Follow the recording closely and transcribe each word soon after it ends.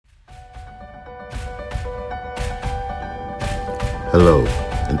Hello,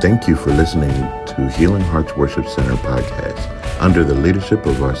 and thank you for listening to Healing Hearts Worship Center podcast under the leadership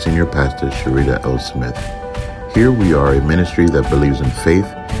of our senior pastor, Sharita L. Smith. Here we are a ministry that believes in faith,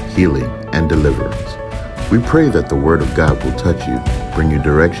 healing, and deliverance. We pray that the Word of God will touch you, bring you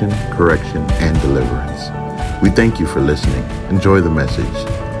direction, correction, and deliverance. We thank you for listening. Enjoy the message.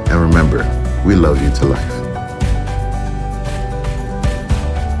 And remember, we love you to life.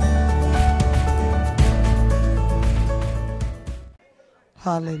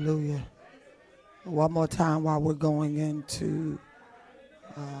 Hallelujah. One more time while we're going into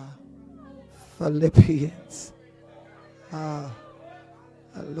Philippians.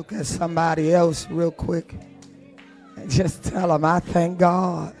 Look at somebody else real quick and just tell them, I thank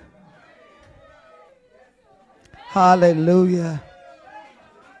God. Hallelujah.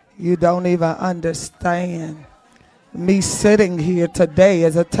 You don't even understand. Me sitting here today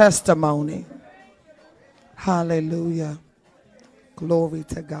is a testimony. Hallelujah. Glory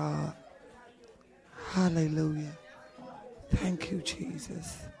to God. Hallelujah. Thank you,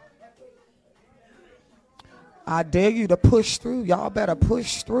 Jesus. I dare you to push through. Y'all better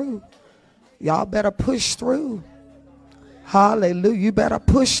push through. Y'all better push through. Hallelujah. You better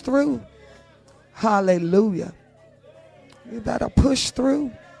push through. Hallelujah. You better push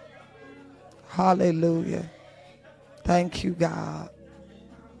through. Hallelujah. Thank you, God.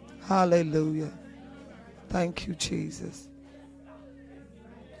 Hallelujah. Thank you, Jesus.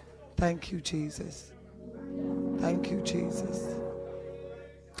 Thank you, Jesus. Thank you, Jesus.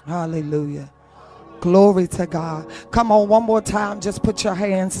 Hallelujah. Glory to God. Come on, one more time. Just put your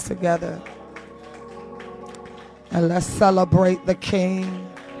hands together. And let's celebrate the King.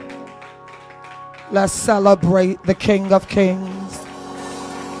 Let's celebrate the King of Kings.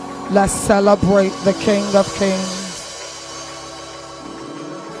 Let's celebrate the King of Kings.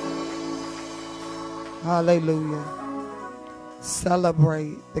 Hallelujah.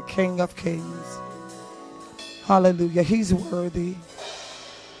 Celebrate the King of Kings. Hallelujah. He's worthy.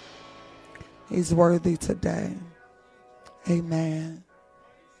 He's worthy today. Amen.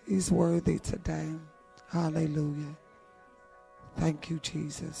 He's worthy today. Hallelujah. Thank you,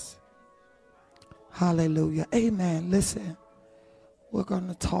 Jesus. Hallelujah. Amen. Listen, we're going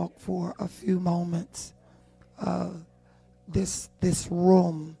to talk for a few moments. This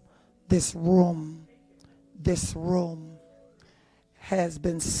room has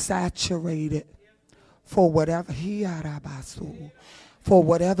been saturated for whatever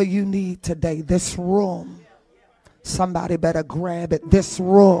you need today. This room, somebody better grab it. This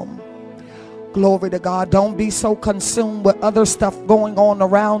room, glory to God. Don't be so consumed with other stuff going on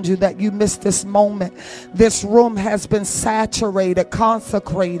around you that you miss this moment. This room has been saturated,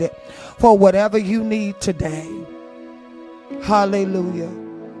 consecrated for whatever you need today. Hallelujah.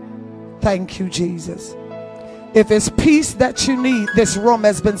 Thank you, Jesus. If it's peace that you need, this room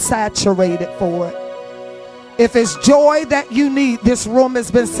has been saturated for it. If it's joy that you need, this room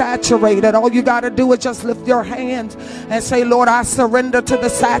has been saturated. All you got to do is just lift your hands and say, Lord, I surrender to the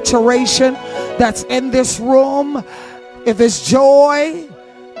saturation that's in this room. If it's joy,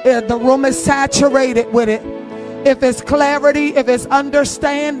 the room is saturated with it. If it's clarity, if it's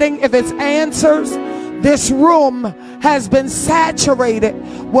understanding, if it's answers, this room has been saturated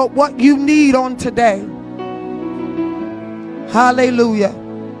with what you need on today. Hallelujah.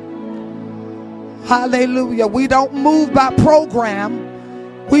 Hallelujah. We don't move by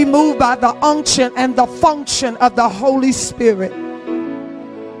program. We move by the unction and the function of the Holy Spirit.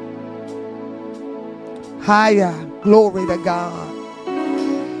 Higher. Glory to God.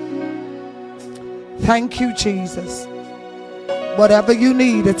 Thank you, Jesus. Whatever you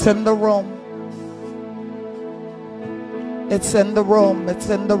need, it's in the room. It's in the room. It's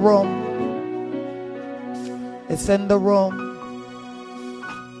in the room. It's in the room.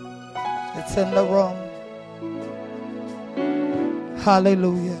 It's in the room.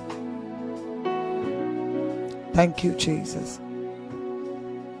 Hallelujah. Thank you, Jesus.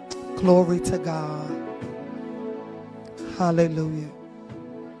 Glory to God. Hallelujah.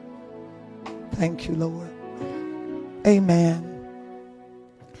 Thank you, Lord. Amen.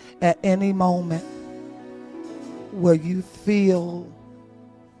 At any moment where you feel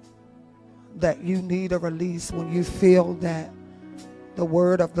that you need a release, when you feel that the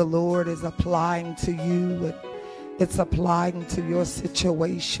word of the Lord is applying to you and it's applying to your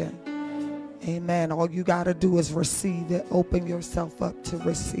situation, amen, all you got to do is receive it. Open yourself up to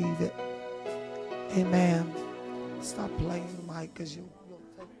receive it. Amen. Stop playing the mic because you'll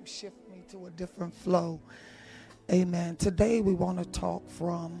shift me to a different flow. Amen. Today we want to talk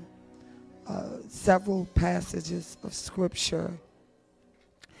from several passages of scripture.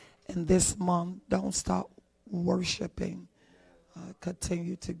 And this month, don't stop worshiping.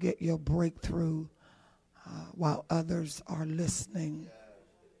 Continue to get your breakthrough while others are listening.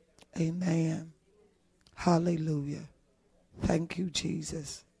 Amen. Hallelujah. Thank you,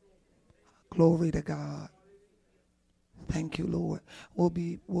 Jesus. Glory to God. Thank you, Lord. We'll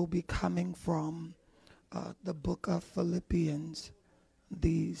be coming from the book of Philippians,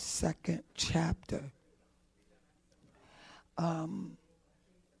 the 2nd chapter.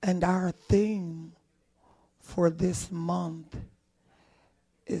 And our theme for this month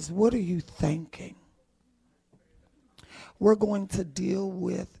is, what are you thinking? We're going to deal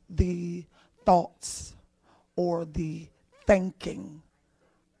with the thoughts or the thinking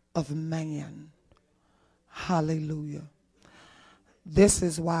of man. Hallelujah. This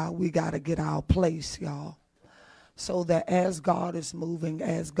is why we got to get our place, y'all. So that as God is moving,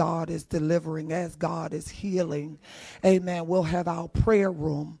 as God is delivering, as God is healing, amen, we'll have our prayer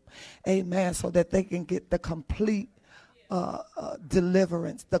room, amen, so that they can get the complete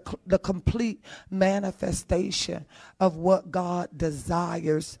deliverance, the complete manifestation of what God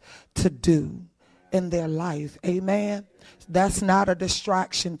desires to do in their life. Amen. That's not a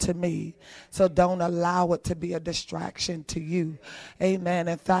distraction to me. So don't allow it to be a distraction to you. Amen.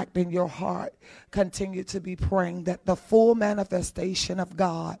 In fact, in your heart, continue to be praying that the full manifestation of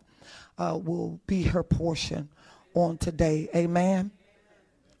God will be her portion on today. Amen.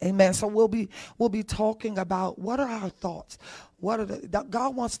 Amen. So we'll be talking about, what are our thoughts?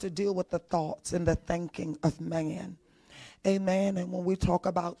 God wants to deal with the thoughts and the thinking of man. Amen. And when we talk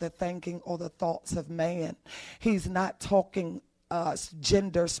about the thinking or the thoughts of man, he's not talking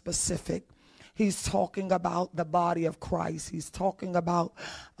gender specific. He's talking about the body of Christ. He's talking about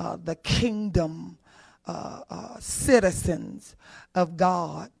the kingdom citizens of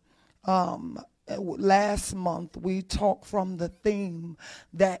God. Last month, we talked from the theme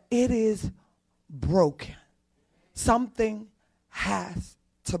that it is broken. Something has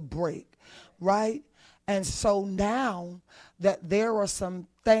to break, right? And so now that there are some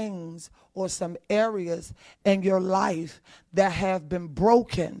things or some areas in your life that have been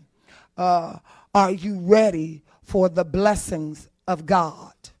broken, are you ready for the blessings of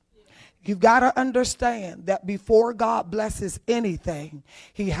God? You've got to understand that before God blesses anything,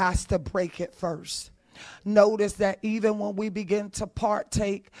 he has to break it first. Notice that even when we begin to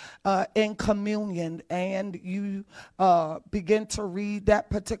partake in communion and you begin to read that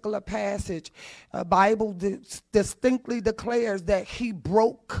particular passage, Bible distinctly declares that he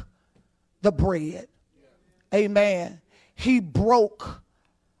broke the bread. Amen. He broke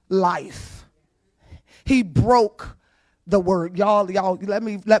life. He broke the word. Y'all, let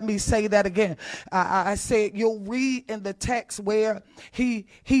me say that again. I said you'll read in the text where he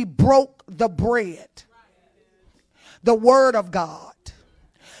broke the bread. The word of God.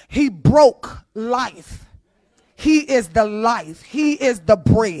 He broke life. He is the life. He is the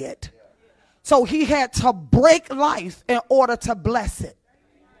bread. So he had to break life in order to bless it.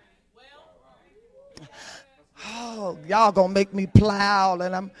 Oh, y'all gonna make me plow,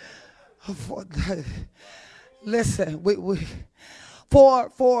 and I'm listen, for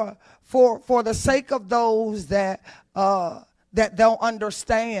the sake of those that don't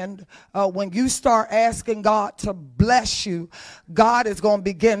understand, when you start asking God to bless you, God is going to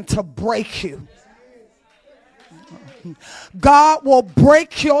begin to break you. God will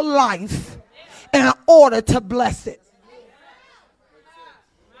break your life in order to bless it.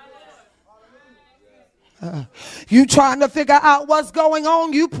 You trying to figure out what's going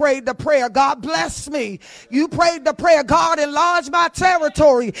on? You prayed the prayer, God bless me. You prayed the prayer, God enlarge my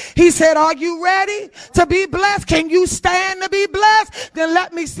territory. He said, are you ready to be blessed? Can you stand to be blessed? Then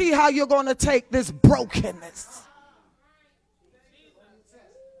let me see how you're going to take this brokenness.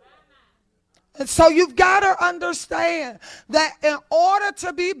 And so you've got to understand that in order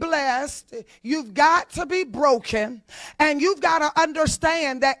to be blessed, you've got to be broken. And you've got to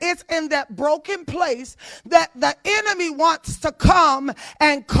understand that it's in that broken place that the enemy wants to come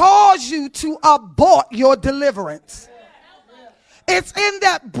and cause you to abort your deliverance. It's in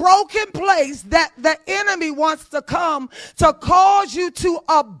that broken place that the enemy wants to come to cause you to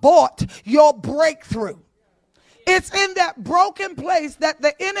abort your breakthrough. It's in that broken place that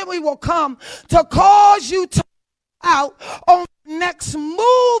the enemy will come to cause you to out on the next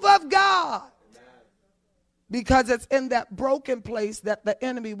move of God. Because it's in that broken place that the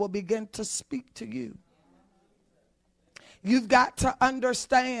enemy will begin to speak to you. You've got to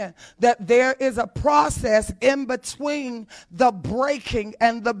understand that there is a process in between the breaking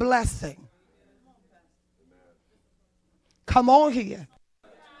and the blessing. Come on here.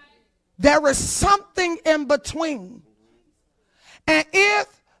 There is something in between. And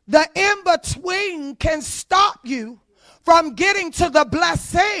if the in-between can stop you from getting to the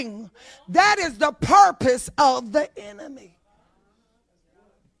blessing. That is the purpose of the enemy.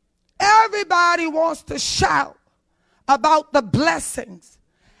 Everybody wants to shout about the blessings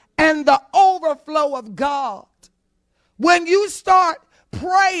and the overflow of God. When you start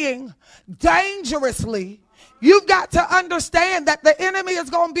praying dangerously, you've got to understand that the enemy is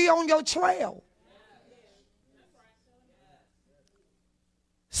going to be on your trail.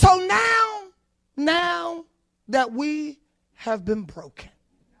 So now that we have been broken,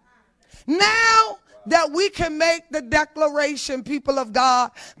 now that we can make the declaration, people of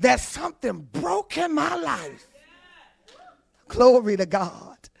God, that something broke in my life. Glory to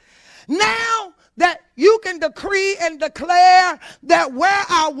God. Now that you can decree and declare that where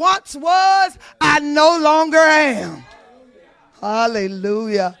I once was, I no longer am.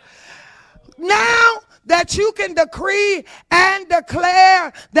 Hallelujah. Now that you can decree and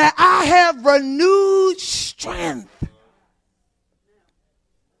declare that I have renewed strength.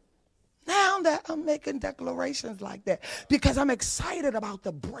 Now that I'm making declarations like that, because I'm excited about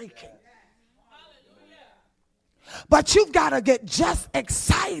the breaking. But you've got to get just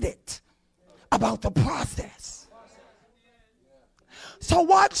excited about the process. So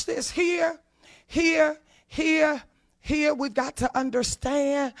watch this. Here. We've got to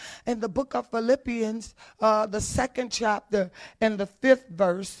understand in the book of Philippians, the 2nd chapter and the 5th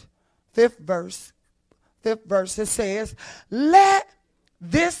verse, it says, let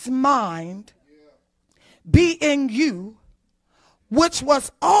this mind be in you, which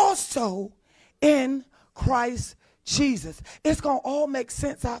was also in Christ Jesus. It's going to all make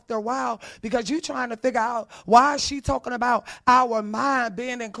sense after a while, because you're trying to figure out, why is she talking about our mind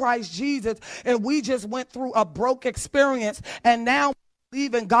being in Christ Jesus, and we just went through a broke experience and now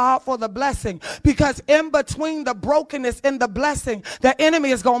believing God for the blessing? Because in between the brokenness and the blessing, the enemy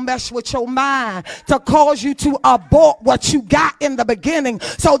is going to mess with your mind to cause you to abort what you got in the beginning,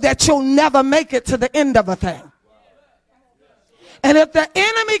 so that you'll never make it to the end of a thing. And if the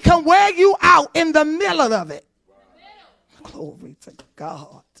enemy can wear you out in the middle of it, glory to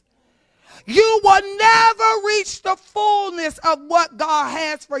God, you will never reach the fullness of what God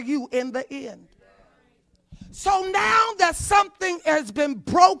has for you in the end. So now that something has been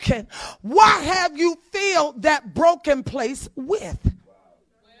broken, what have you filled that broken place with?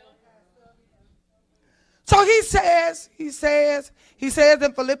 So he says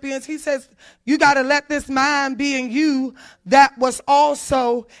in Philippians, he says, you got to let this mind be in you that was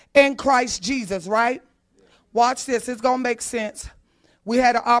also in Christ Jesus, right? Watch this. It's going to make sense. We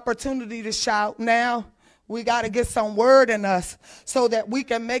had an opportunity to shout. Now we got to get some word in us so that we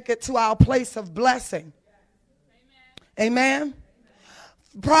can make it to our place of blessing. Amen.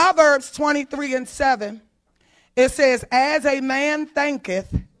 Proverbs 23:7. It says, as a man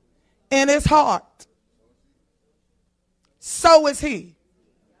thinketh in his heart, so is he.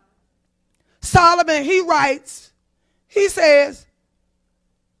 Solomon, he writes, he says,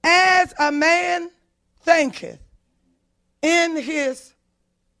 as a man thinketh in his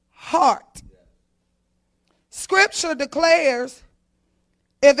heart. Scripture declares,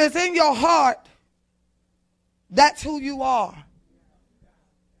 if it's in your heart, that's who you are.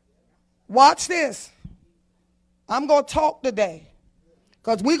 Watch this. I'm going to talk today,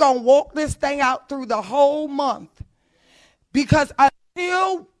 because we're going to walk this thing out through the whole month. Because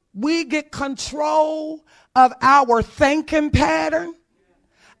until we get control of our thinking pattern,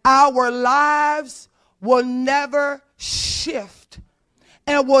 our lives will never shift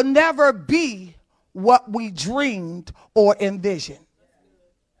and will never be what we dreamed or envisioned.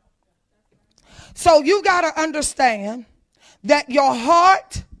 So you got to understand that your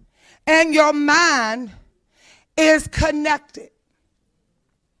heart and your mind is connected.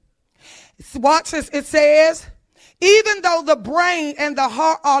 Watch this. It says, even though the brain and the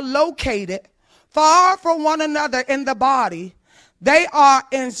heart are located far from one another in the body, they are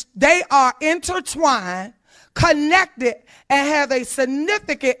intertwined, connected, and have a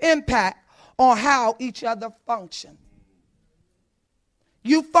significant impact on how each other function.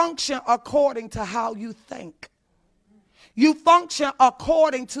 You function according to how you think. You function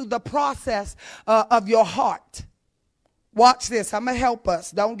according to the process of your heart. Watch this. I'm going to help us.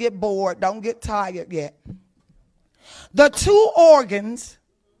 Don't get bored. Don't get tired yet. The two organs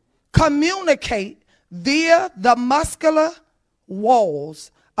communicate via the muscular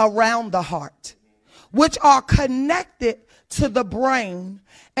walls around the heart, which are connected to the brain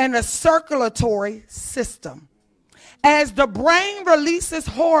and a circulatory system. As the brain releases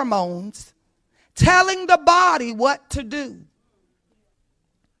hormones telling the body what to do,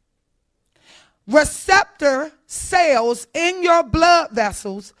 receptor cells in your blood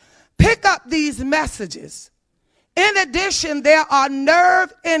vessels pick up these messages In addition, there are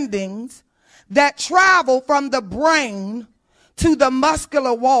nerve endings that travel from the brain to the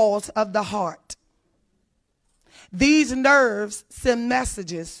muscular walls of the heart. These nerves send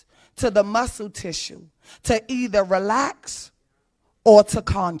messages to the muscle tissue to either relax or to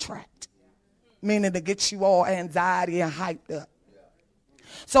contract, meaning to get you all anxiety and hyped up.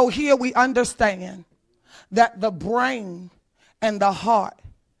 So here we understand that the brain and the heart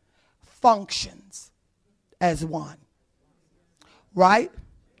functions as one, right?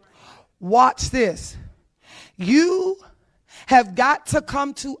 Watch this. You have got to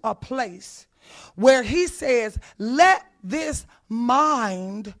come to a place where he says, let this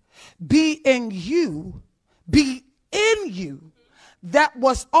mind be in you, that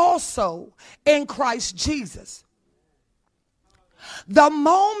was also in Christ Jesus. The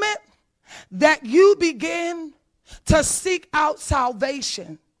moment that you begin to seek out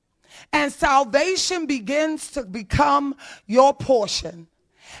salvation, and salvation begins to become your portion,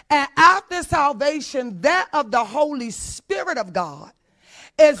 and after salvation, that of the Holy Spirit of God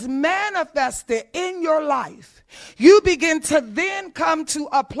is manifested in your life, you begin to then come to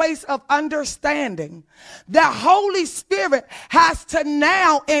a place of understanding that Holy Spirit has to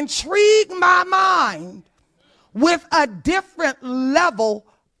now intrigue my mind with a different level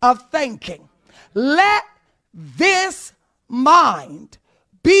of thinking. Let this mind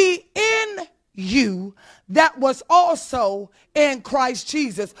be in you that was also in Christ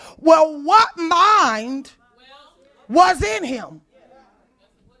Jesus. Well, what mind was in him?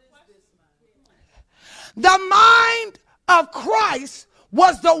 The mind of Christ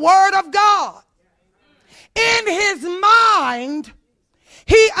was the Word of God. In his mind,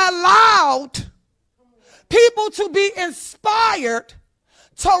 he allowed people to be inspired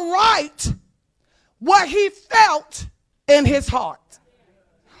to write what he felt in his heart.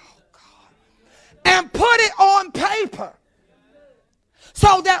 And put it on paper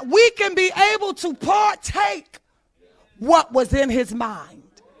so that we can be able to partake what was in his mind.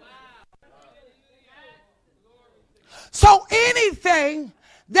 So anything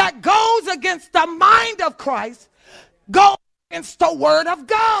that goes against the mind of Christ goes against the Word of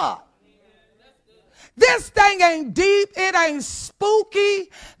God. This thing ain't deep. It ain't spooky.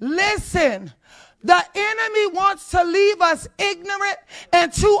 Listen. The enemy wants to leave us ignorant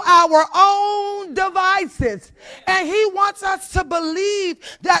and to our own devices. And he wants us to believe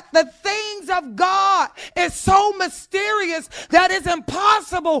that the things of God is so mysterious that it's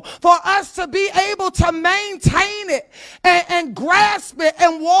impossible for us to be able to maintain it and grasp it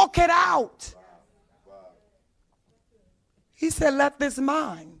and walk it out. He said, let this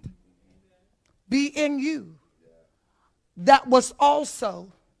mind be in you that was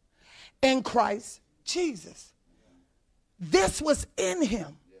also in Christ Jesus. This was in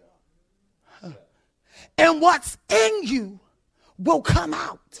him. And what's in you will come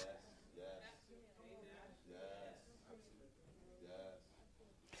out.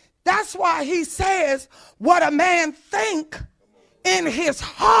 That's why he says, what a man think in his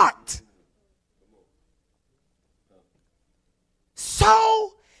heart,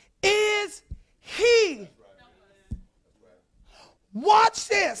 so is he. Watch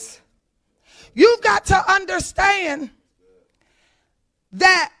this. You've got to understand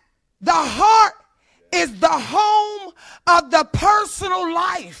that the heart is the home of the personal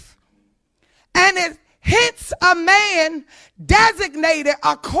life. And it hits a man designated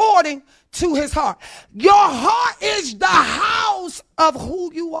according to his heart. Your heart is the house of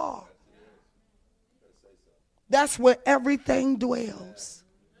who you are. That's where everything dwells.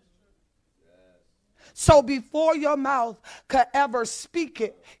 So before your mouth could ever speak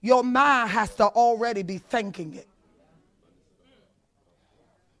it, your mind has to already be thinking it.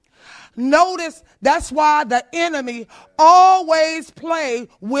 Notice that's why the enemy always plays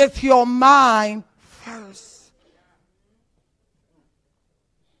with your mind first.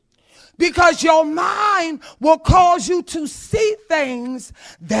 Because your mind will cause you to see things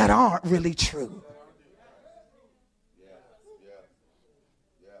that aren't really true.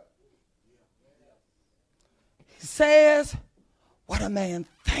 Says, what a man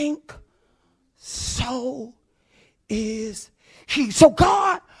think, so is he. So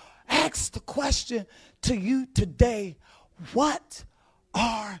God asks the question to you today, what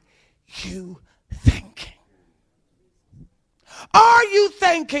are you thinking? Are you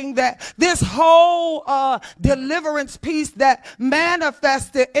thinking that this whole deliverance piece that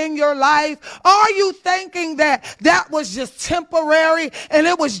manifested in your life, are you thinking that that was just temporary and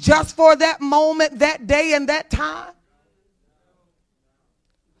it was just for that moment, that day, and that time?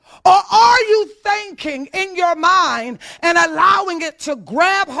 Or are you thinking in your mind and allowing it to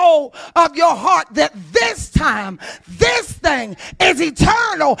grab hold of your heart that this time, this thing is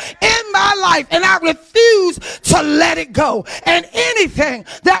eternal in my life and I refuse to let it go? And anything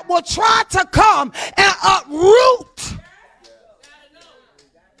that will try to come and uproot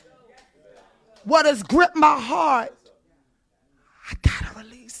what has gripped my heart, I gotta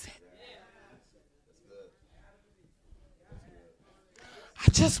release it. I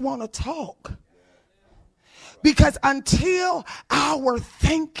just want to talk. Because until our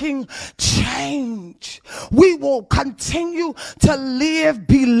thinking change, we will continue to live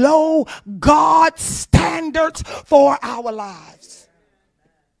below God's standards for our lives.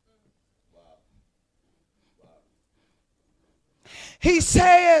 He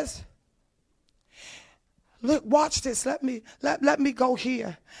says, look, watch this. Let me go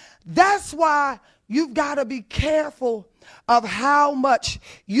here. That's why you've got to be careful of how much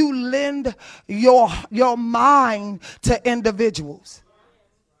you lend your mind to individuals.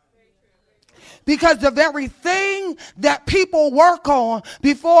 Because the very thing that people work on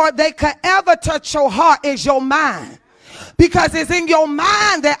before they could ever touch your heart is your mind. Because it's in your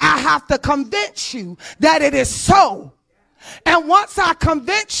mind that I have to convince you that it is so. And once I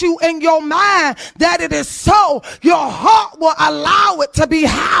convince you in your mind that it is so, your heart will allow it to be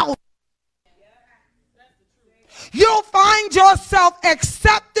housed. You'll find yourself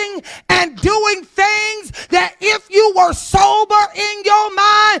accepting and doing things that if you were sober in your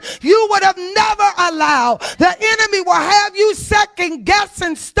mind, you would have never allowed. The enemy will have you second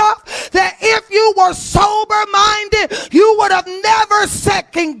guessing stuff that if you were sober minded, you would have never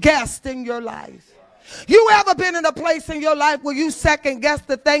second guessed in your life. You ever been in a place in your life where you second guessed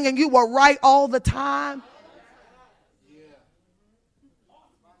the thing and you were right all the time?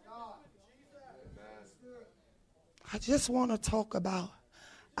 I just want to talk about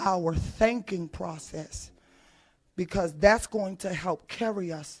our thinking process, because that's going to help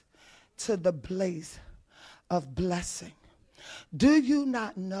carry us to the place of blessing. Do you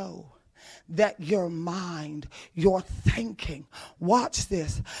not know that your mind, your thinking, watch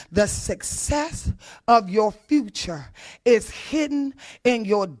this, the success of your future is hidden in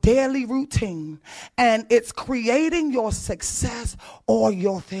your daily routine, and it's creating your success or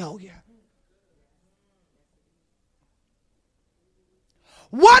your failure?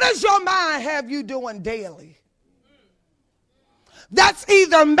 What does your mind have you doing daily that's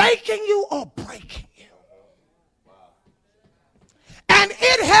either making you or breaking you? And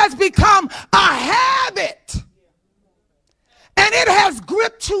it has become a habit. And it has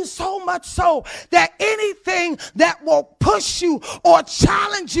gripped you so much so that anything that will push you or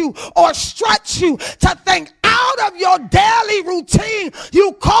challenge you or stretch you to think out of your daily routine,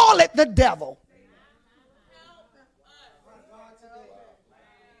 you call it the devil.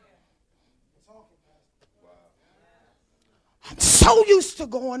 I'm so used to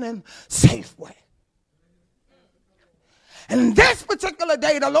going in Safeway. And this particular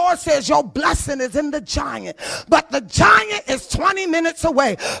day, the Lord says your blessing is in the Giant. But the Giant is 20 minutes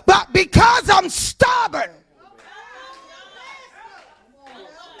away. But because I'm stubborn,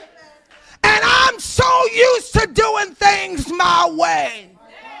 and I'm so used to doing things my way,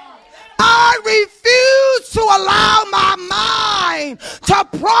 I refuse to allow my mind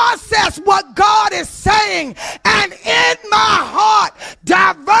to process what God is saying and in my heart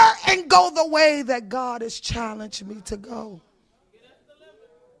divert and go the way that God has challenged me to go.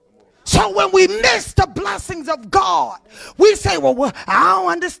 So when we miss the blessings of God, we say, well, I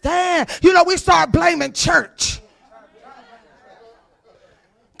don't understand. You know, we start blaming church.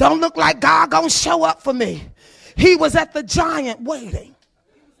 Don't look like God gonna show up for me. He was at the Giant waiting.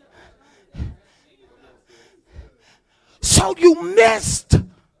 So you missed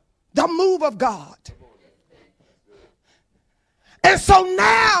the move of God. And so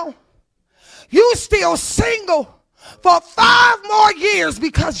now you still single for 5 more years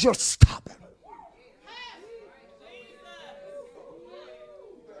because you're stubborn.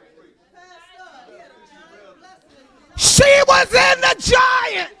 She was in the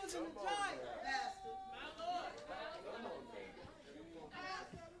Giant.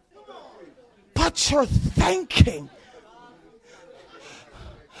 But you're thinking.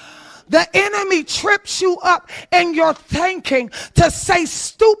 The enemy trips you up in your thinking to say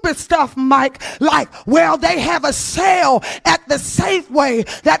stupid stuff, Mike, like, well, they have a sale at the Safeway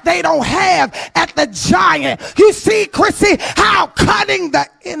that they don't have at the Giant. You see, Chrissy, how cunning the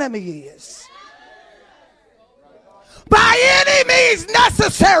enemy is. By any means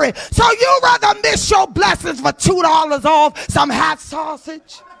necessary. So you rather miss your blessings for $2 off some hot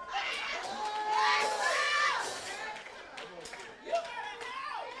sausage?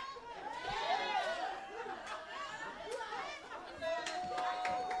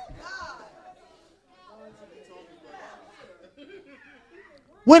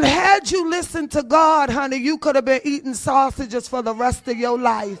 When had you listened to God, honey, you could have been eating sausages for the rest of your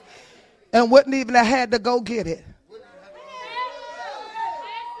life and wouldn't even have had to go get it.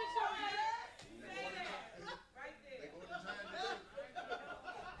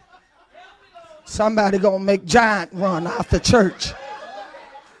 Somebody gonna make giant run after church.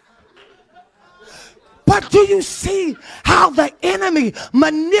 But do you see how the enemy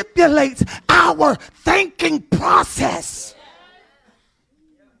manipulates our thinking process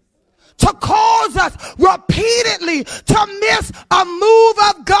to cause us repeatedly to miss a move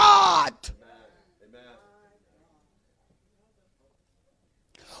of God?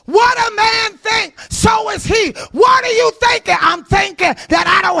 What a man think, so is he. What are you thinking? I'm thinking that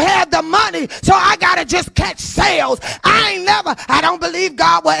I don't have the money, so I got to just catch sales. I don't believe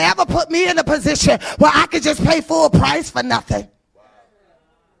God will ever put me in a position where I could just pay full price for nothing.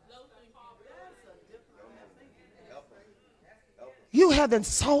 You have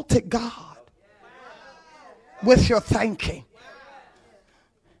insulted God with your thinking.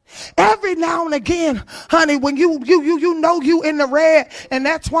 Every now and again, honey, when you know you in the red and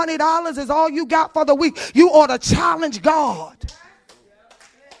that $20 is all you got for the week, you ought to challenge God.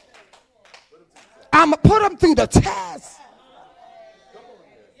 I'm going to put him through the test.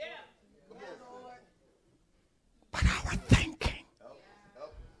 But our thinking.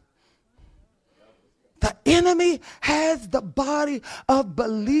 The enemy has the body of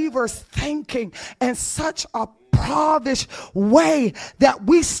believers thinking in such a pravish way that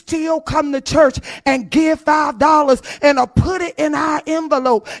we still come to church and give $5 and put it in our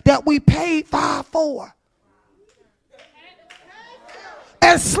envelope that we paid $5 for.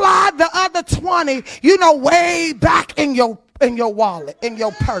 And slide the other 20, way back in your wallet, in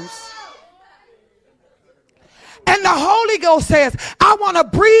your purse. And the Holy Ghost says, I want to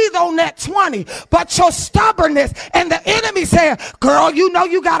breathe on that 20, but your stubbornness and the enemy said, girl, you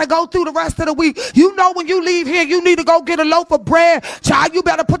got to go through the rest of the week. When you leave here, you need to go get a loaf of bread. Child, you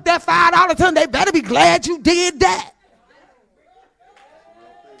better put that $5 in. They better be glad you did that.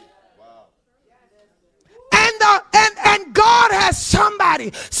 And God has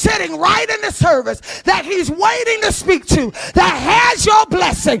somebody sitting right in the service that he's waiting to speak to, that has your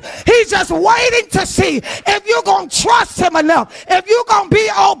blessing. He's just waiting to see if you're going to trust him enough, if you're going to be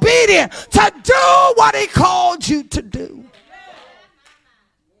obedient to do what he called you to do.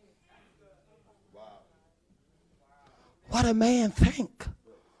 What a man think,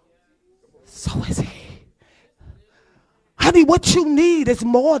 so is he. Honey, what you need is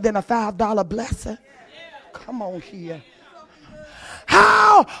more than a $5 blessing. Come on here.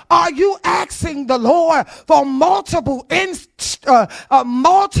 How are you asking the Lord for multiple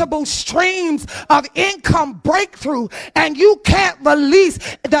streams of income breakthrough and you can't release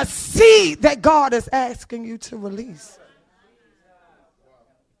the seed that God is asking you to release?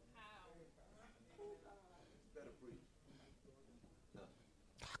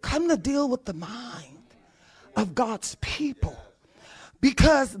 Come to deal with the mind of God's people.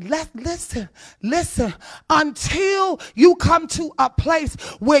 Because listen, until you come to a place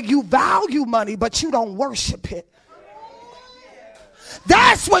where you value money but you don't worship it,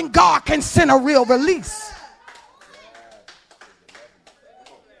 that's when God can send a real release.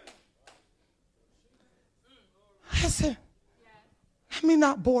 Listen, let me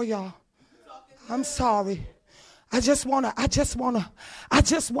not bore y'all. I'm sorry. I want us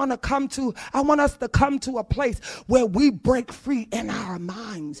to come to a place where we break free in our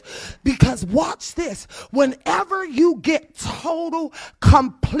minds. Because watch this, whenever you get total,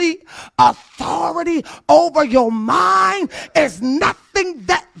 complete authority over your mind, there's nothing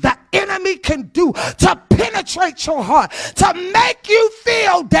that the enemy can do to penetrate your heart, to make you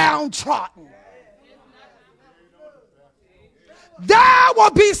feel downtrodden. There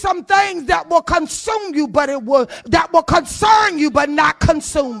will be some things that will consume you, that will concern you, but not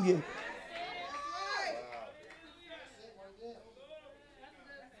consume you.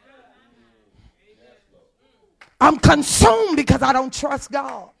 I'm consumed because I don't trust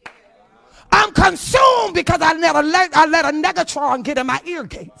God. I'm consumed because I let a negatron get in my ear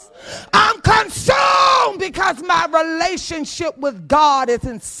gates. I'm consumed because my relationship with God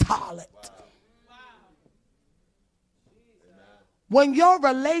isn't solid. When your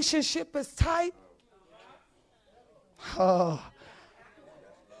relationship is tight,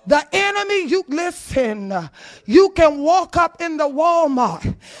 the enemy, you can walk up in the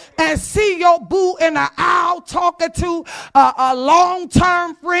Walmart and see your boo in the aisle talking to a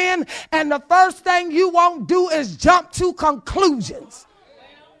long-term friend, and the first thing you won't do is jump to conclusions.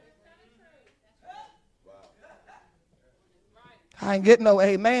 I ain't getting no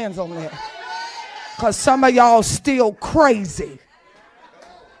amens on that, because some of y'all still crazy.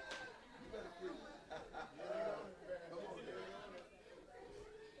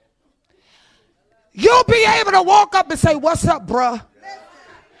 You'll be able to walk up and say, what's up, bruh?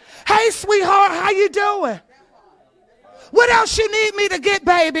 Hey, sweetheart, how you doing? What else you need me to get,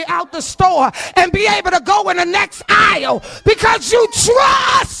 baby, out the store and be able to go in the next aisle because you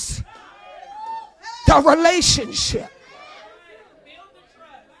trust the relationship.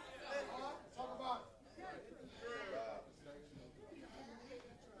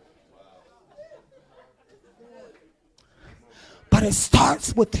 But it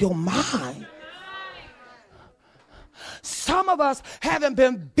starts with your mind. Some of us haven't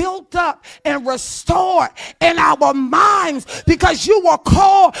been built up and restored in our minds because you were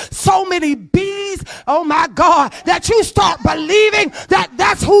called so many B's, oh my God, that you start believing that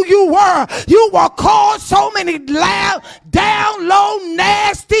that's who you were. You were called so many loud, down low,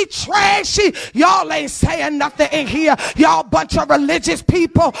 nasty, trashy. Y'all ain't saying nothing in here. Y'all bunch of religious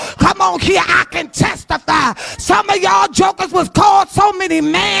people. Come on here, I can testify. Some of y'all jokers was called so many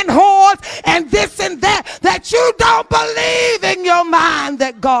man whores and this and that that you don't believe in your mind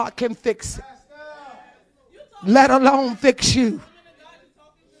that God can fix it, let alone fix you.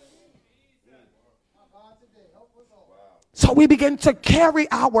 So we begin to carry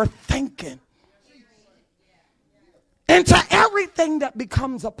our thinking into everything that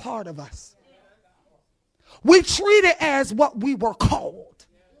becomes a part of us. We treat it as what we were called.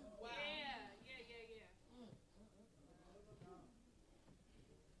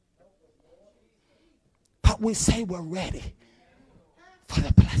 But we say we're ready for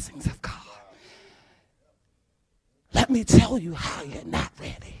the blessings of God. Let me tell you how you're not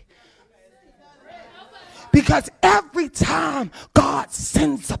ready. Because every time God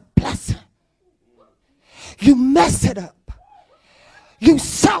sends a blessing, you mess it up. You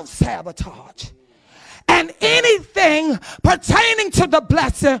self-sabotage. And anything pertaining to the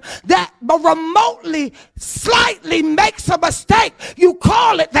blessing that remotely, slightly makes a mistake, you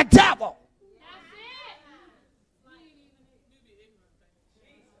call it the devil.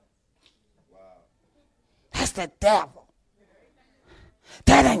 That's the devil.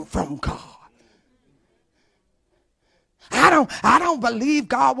 That ain't from God. I don't believe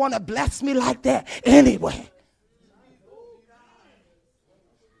God want to bless me like that anyway.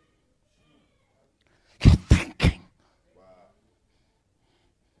 You're thinking.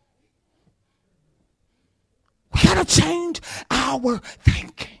 We got to change our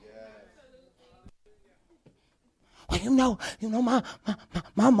thinking. Well,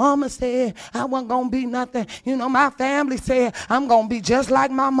 my mama said I wasn't going to be nothing. My family said I'm going to be just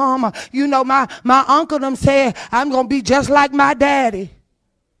like my mama. My uncle them said I'm going to be just like my daddy.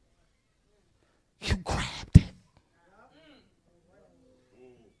 You grabbed it.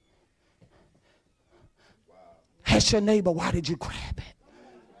 Ask your neighbor, why did you grab it?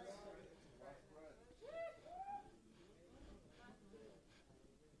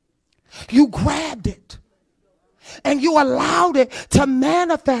 You grabbed it. And you allowed it to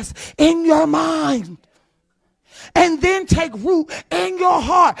manifest in your mind and then take root in your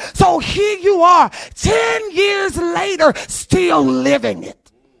heart. So here you are 10 years later still living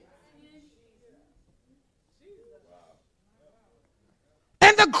it.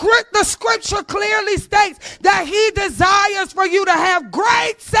 And the scripture clearly states that he desires for you to have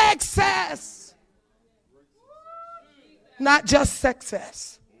great success. Not just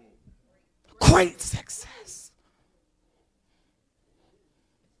success. Great success.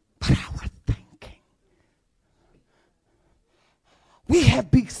 But our thinking. We have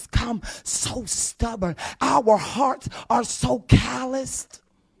become so stubborn. Our hearts are so calloused.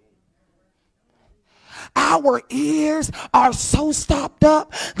 Our ears are so stopped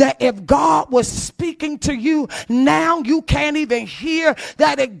up that if God was speaking to you now, you can't even hear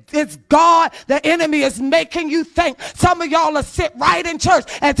that it's God. The enemy is making you think. Some of y'all will sit right in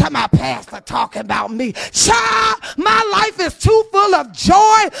church and tell my pastor talking about me. Child, my life is too full of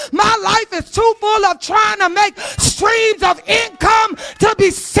joy. My life is too full of trying to make streams of income to be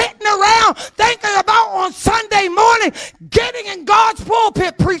sitting around thinking about on Sunday morning, getting in God's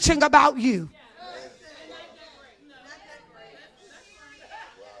pulpit preaching about you.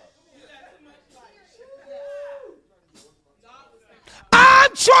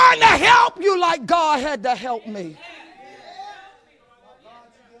 I'm trying to help you like God had to help me.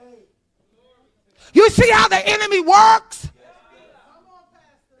 You see how the enemy works?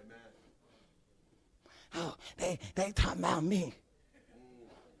 Oh, they talking about me.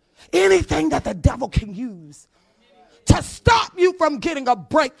 Anything that the devil can use to stop you from getting a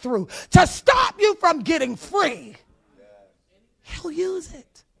breakthrough, to stop you from getting free, he'll use it.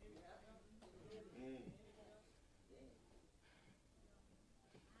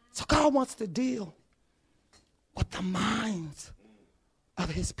 So God wants to deal with the minds of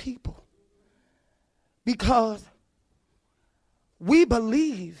his people. Because we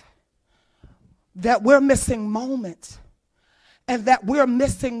believe that we're missing moments and that we're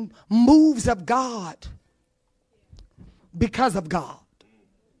missing moves of God because of God.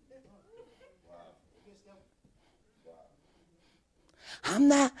 I'm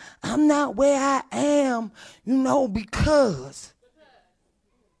not where I am, because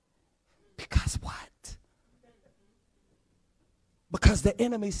what? Because the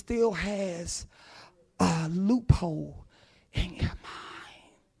enemy still has a loophole in your mind.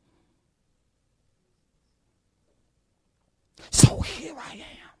 So here I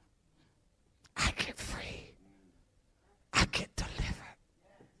am. I get free. I get delivered.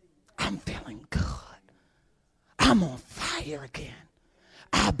 I'm feeling good. I'm on fire again.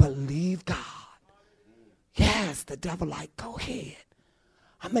 I believe God. Yes, the devil like, go ahead.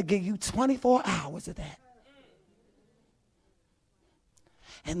 I'm going to give you 24 hours of that.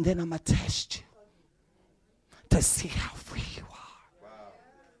 And then I'm going to test you to see how free you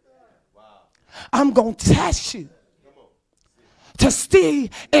are. I'm going to test you to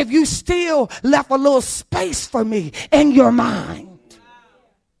see if you still left a little space for me in your mind.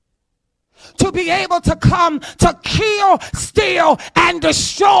 To be able to come to kill, steal, and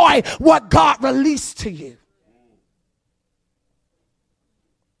destroy what God released to you.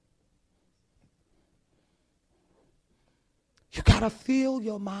 You got to fill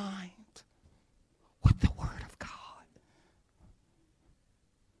your mind with the Word of God.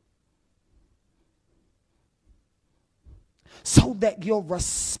 So that your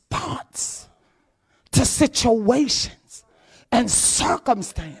response to situations and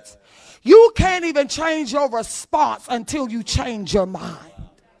circumstances, you can't even change your response until you change your mind.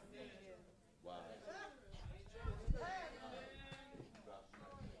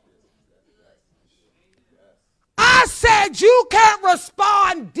 I said you can't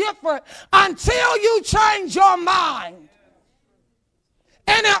respond different until you change your mind.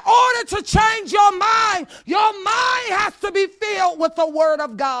 And in order to change your mind has to be filled with the Word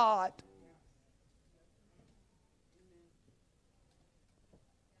of God.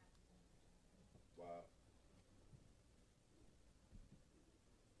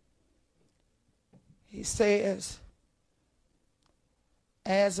 He says,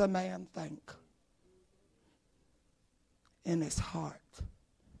 as a man think in his heart,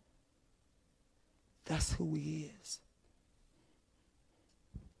 that's who he is.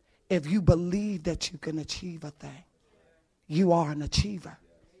 If you believe that you can achieve a thing, you are an achiever.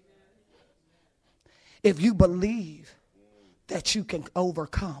 If you believe that you can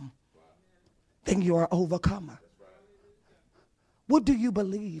overcome, then you're an overcomer. What do you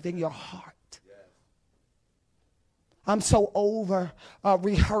believe in your heart? I'm so over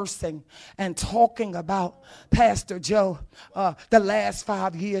rehearsing and talking about Pastor Joe the last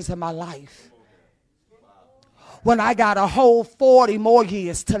 5 years of my life. When I got a whole 40 more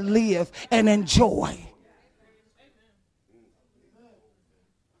years to live and enjoy.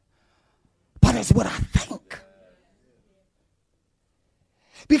 But it's what I think.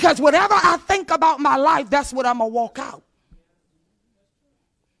 Because whatever I think about my life, that's what I'm going to walk out.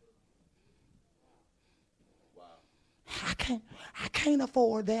 I can't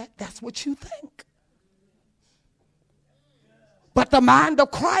afford that. That's what you think. But the mind of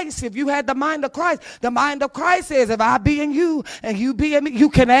Christ, if you had the mind of Christ is, if I be in you and you be in me, you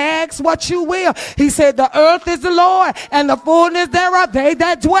can ask what you will. He said, the earth is the Lord and the fullness thereof, they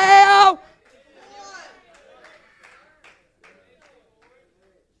that dwell.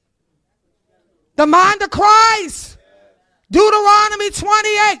 The mind of Christ. Deuteronomy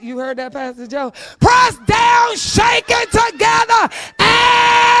 28. You heard that, Pastor Joe? Pressed down, shaken together,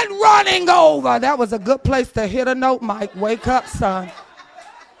 and running over. That was a good place to hit a note, Mike. Wake up, son.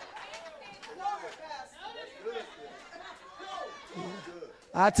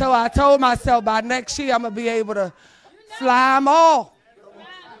 I told myself by next year I'm going to be able to fly them all.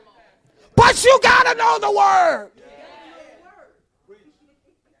 But you got to know the word.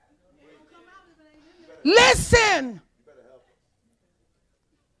 Listen.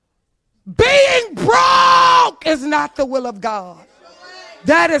 Being broke is not the will of God.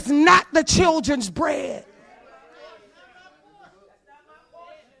 That is not the children's bread.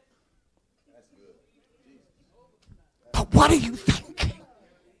 But what are you thinking?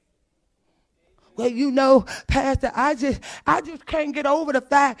 Well, Pastor, I just can't get over the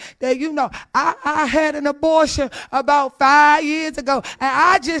fact that, I had an abortion about 5 years ago, and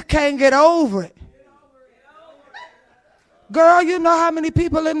I just can't get over it. Girl, you know how many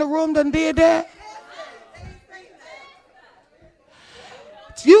people in the room done did that?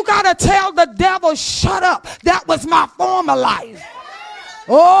 You got to tell the devil, shut up. That was my former life.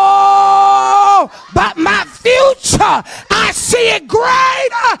 Oh, but my future, I see it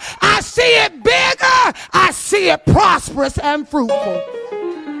greater. I see it bigger. I see it prosperous and fruitful.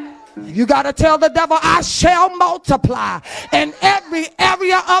 You got to tell the devil, I shall multiply in every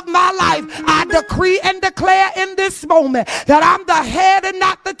area of my life. I decree and declare in this moment that I'm the head and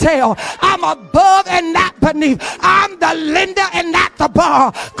not the tail. I'm above and not beneath. I'm the lender and not the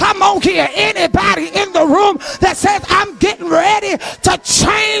borrower. Come on here, anybody in the room that says I'm getting ready to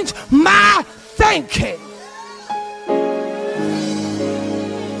change my thinking.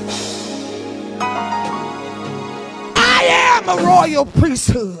 I am a royal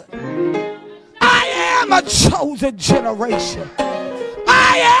priesthood. I am a chosen generation.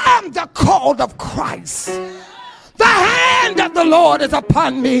 I am the called of Christ. The hand of the Lord is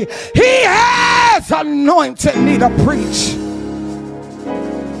upon me. He has anointed me to preach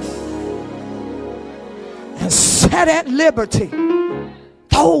and set at liberty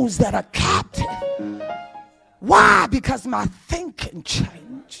those that are captive. Why? Because my thinking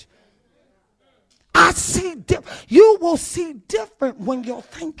changed. I see different. You will see different when your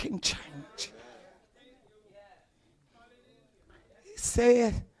thinking change.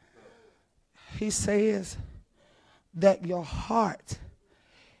 He says that your heart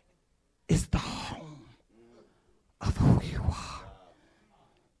is the home of who you are.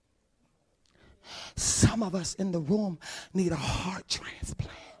 Some of us in the room need a heart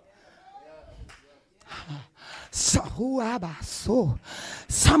transplant. Some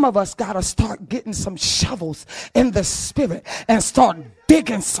of us got to start getting some shovels in the spirit and start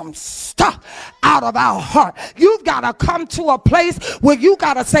digging some stuff out of our heart. You've got to come to a place where you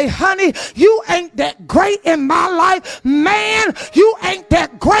got to say, honey, you ain't that great in my life. Man, you ain't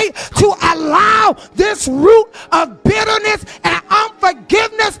that great to allow this root of bitterness and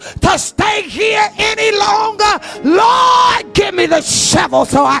unforgiveness to stay here any longer. Lord, give me the shovel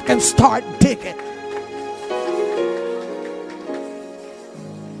so I can start digging.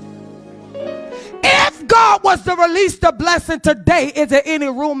 If God was to release the blessing today, is there any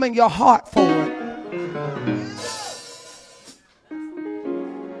room in your heart for it?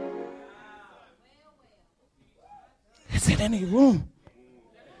 Is there any room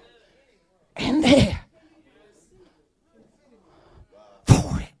in there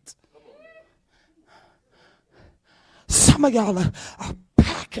for it? Some of y'all are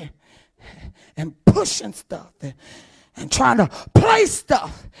packing and pushing stuff and trying to place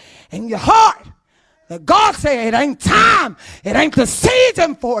stuff in your heart. God said it ain't time. It ain't the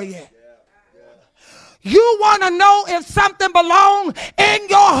season for you. You want to know if something belongs in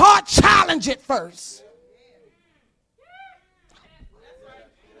your heart, challenge it first.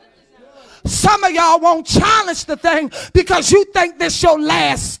 Some of y'all won't challenge the thing because you think this your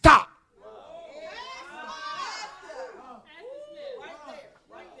last stop.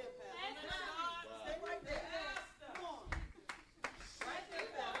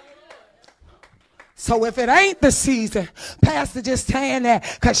 So if it ain't the season, Pastor just saying that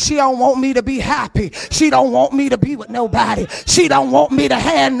because she don't want me to be happy. She don't want me to be with nobody. She don't want me to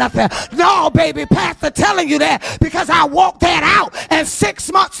have nothing. No, baby, Pastor telling you that because I walked that out. And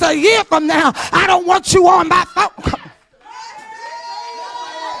 6 months, a year from now, I don't want you on my phone.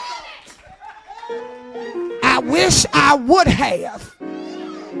 I wish I would have.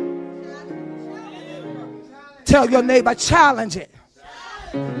 Tell your neighbor, challenge it.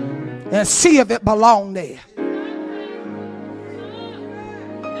 And see if it belongs there.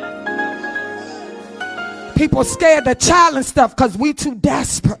 People scared to challenge stuff because we too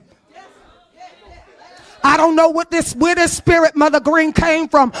desperate. I don't know where this spirit, Mother Green, came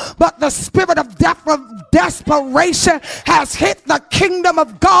from, but the spirit of desperation has hit the kingdom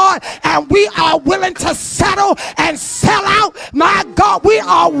of God, and we are willing to settle and sell out. My God, we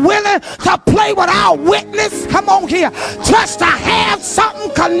are willing to play with our witness. Come on here, just to have something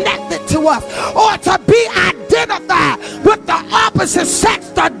connected to us or to be identified with the opposite sex.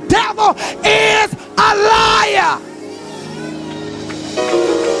 The devil is a liar.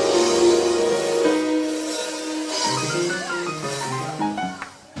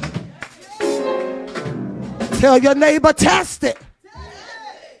 Tell your neighbor, test it.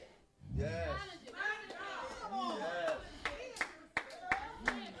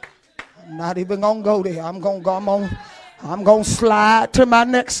 I'm not even gonna go there. I'm gonna slide to my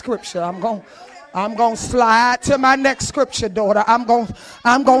next scripture. I'm gonna slide to my next scripture, daughter. I'm gonna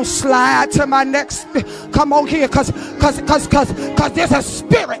slide to my next. Come on here, cause there's a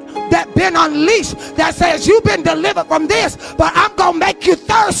spirit that been unleashed that says you've been delivered from this, but I'm gonna make you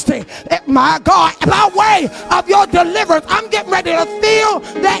thirsty. My God, by way of your deliverance, I'm getting ready to fill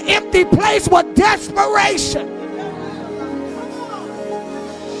that empty place with desperation.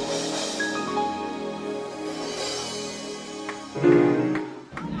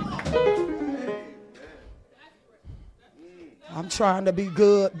 I'm trying to be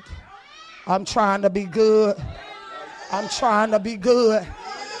good. I'm trying to be good. I'm trying to be good.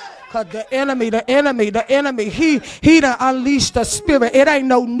 Because the enemy, he done unleashed the spirit. It ain't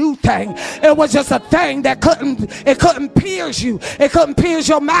no new thing. It was just a thing that couldn't pierce you. It couldn't pierce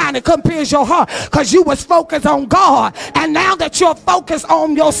your mind. It couldn't pierce your heart. Because you was focused on God. And now that you're focused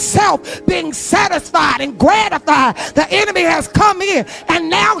on yourself being satisfied and gratified, the enemy has come in. And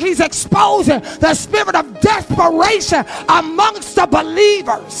now he's exposing the spirit of desperation amongst the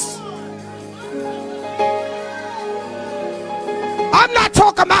believers. I'm not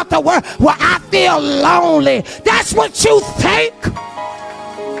talking about the word where I feel lonely. That's what you think.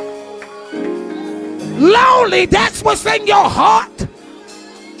 Lonely, that's what's in your heart.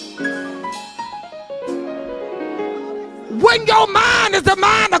 When your mind is the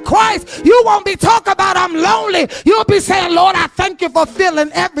mind of Christ, you won't be talking about I'm lonely. You'll be saying, Lord, I thank you for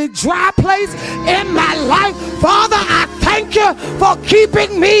filling every dry place in my life. Father, I thank you for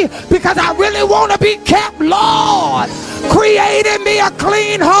keeping me because I really want to be kept. Lord, create in me a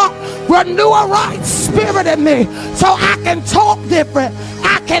clean heart, renew a right spirit in me so I can talk different,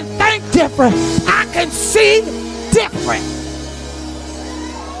 I can think different, I can see different.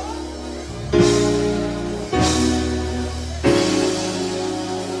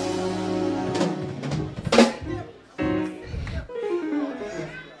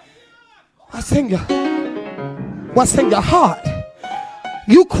 What's in your heart?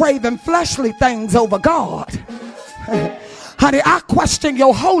 You craving fleshly things over God. Honey, I question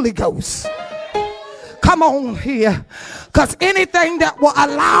your Holy Ghost. Come on here. Because anything that will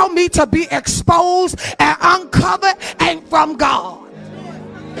allow me to be exposed and uncovered ain't from God.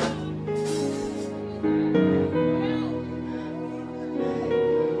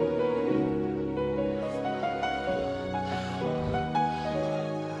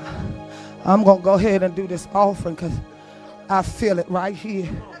 I'm going to go ahead and do this offering because I feel it right here.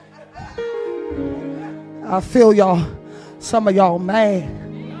 I feel y'all, some of y'all mad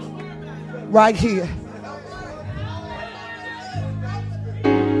right here.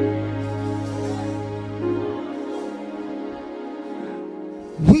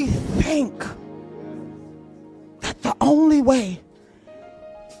 We think that the only way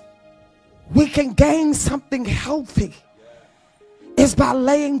we can gain something healthy is by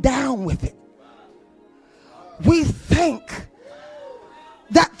laying down with it. We think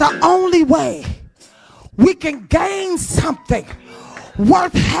that the only way we can gain something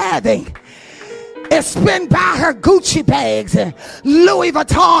worth having is spend by her Gucci bags and Louis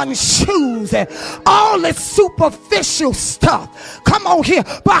Vuitton shoes and all this superficial stuff. Come on here.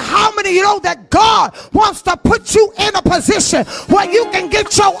 But how many of you know that God wants to put you in a position where you can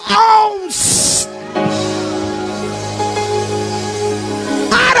get your own stuff?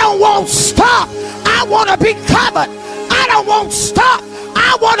 I don't want stop. I want to be covered. I don't want stop.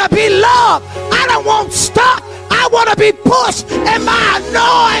 I want to be loved. I don't want stop. I want to be pushed in my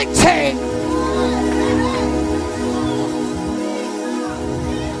anointing.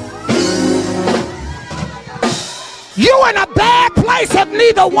 You in a bad place if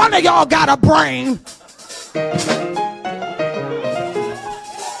neither one of y'all got a brain.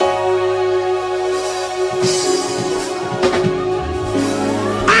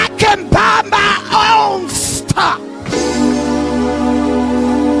 Can buy my own stuff.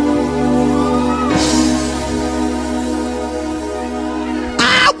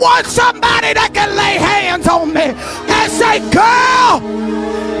 I want somebody that can lay hands on me and say, girl,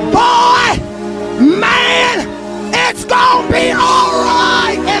 boy, man, it's gonna be all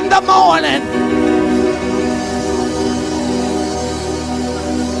right in the morning.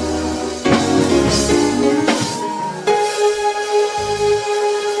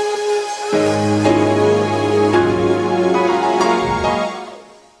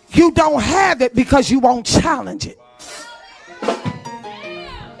 You don't have it because you won't challenge it.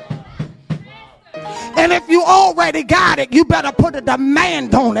 And if you already got it, you better put a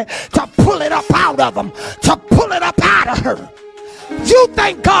demand on it to pull it up out of them, to pull it up out of her. You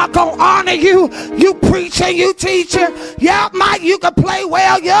think God gonna honor you? You preaching, you teaching. Yeah, Mike, you can play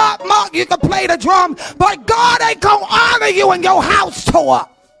well. Yeah, Mark, you can play the drum. But God ain't gonna honor you when your house tore up.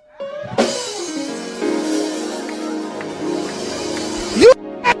 You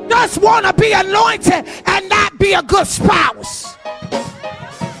just want to be anointed and not be a good spouse.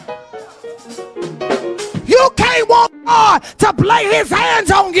 You can't want God to lay his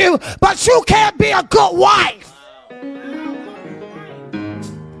hands on you, but you can't be a good wife.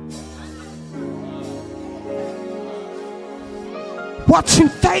 What you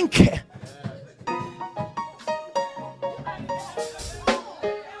thinking?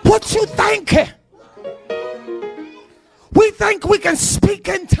 what you thinking? We think we can speak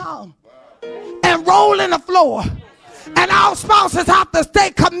in tongues and roll in the floor, and our spouses have to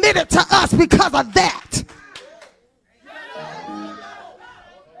stay committed to us because of that.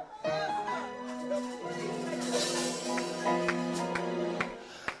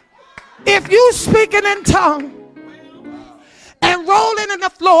 If you speaking in tongues and rolling in the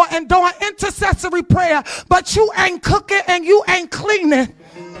floor and doing intercessory prayer, but you ain't cooking and you ain't cleaning,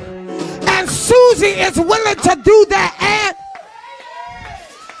 and Susie is willing to do that, and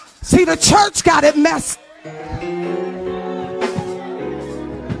see, the church got it messed.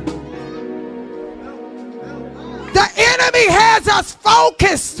 The enemy has us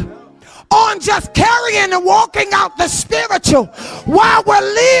focused on just carrying and walking out the spiritual while we're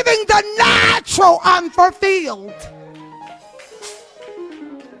leaving the natural unfulfilled.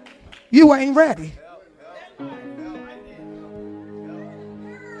 You ain't ready.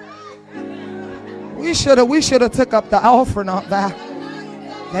 We should have took up the offering on that.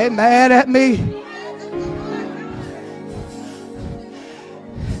 They mad at me.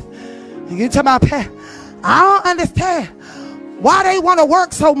 You talking about, I don't understand why they want to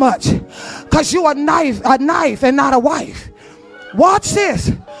work so much. Because you a knife and not a wife. Watch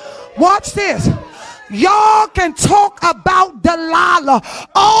this. Watch this. Y'all can talk about Delilah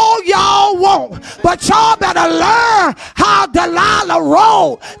all y'all want, but y'all better learn how Delilah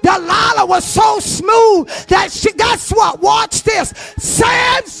rolled. Delilah was so smooth that guess what? Watch this.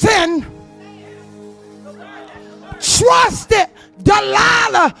 Samson trusted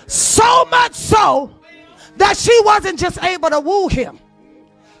Delilah so much so that she wasn't just able to woo him.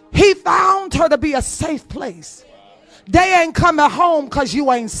 He found her to be a safe place. They ain't coming home because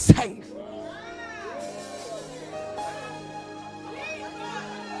you ain't safe.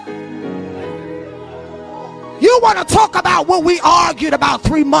 You want to talk about what we argued about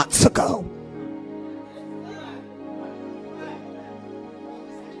 3 months ago.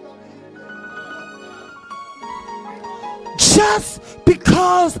 Just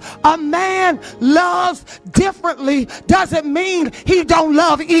because a man loves differently doesn't mean he don't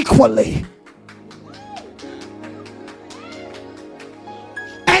love equally.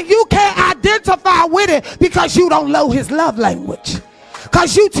 And you can't identify with it because you don't know his love language.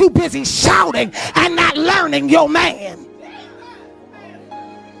 Because you too busy shouting and not learning your man.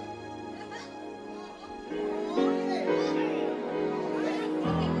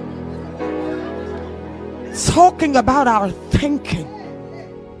 Talking about our thinking.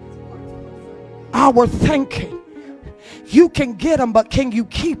 Our thinking. You can get him, but can you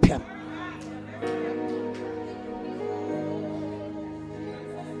keep him?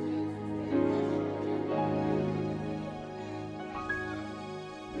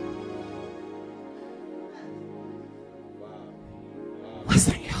 What's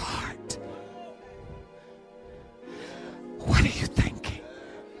in your heart? What are you thinking?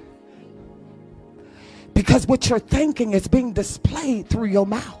 Because what you're thinking is being displayed through your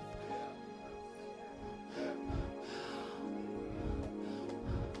mouth.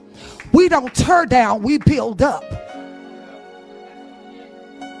 We don't tear down, we build up.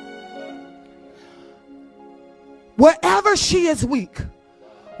 Wherever she is weak,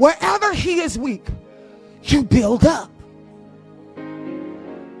 wherever he is weak, you build up.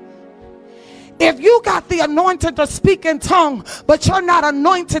 If you got the anointing to speak in tongues, but you're not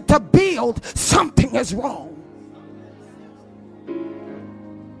anointed to build, something is wrong.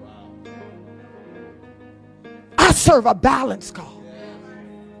 I serve a balanced God.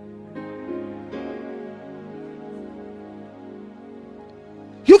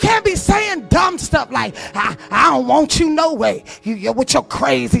 You can't be saying dumb stuff like, I don't want you no way. You with your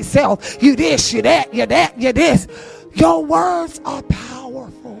crazy self. You this, you that, you that, you this. Your words are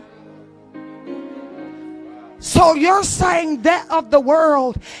powerful. So you're saying that of the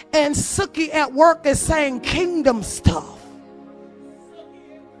world, and Suki at work is saying kingdom stuff.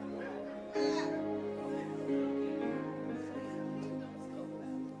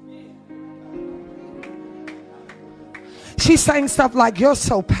 She's saying stuff like, you're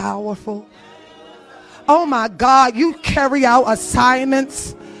so powerful. Oh my God, you carry out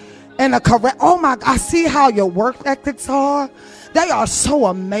assignments in a correct. Oh my God, I see how your work ethics are. They are so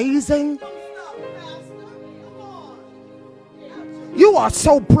amazing. You are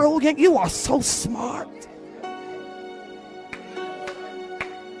so brilliant. You are so smart.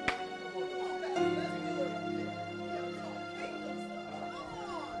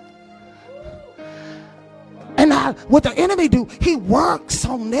 And what the enemy do, he works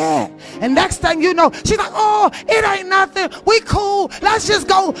on that. And next thing you know, she's like, oh, it ain't nothing. We cool. Let's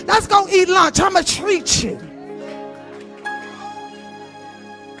go eat lunch. I'ma treat you.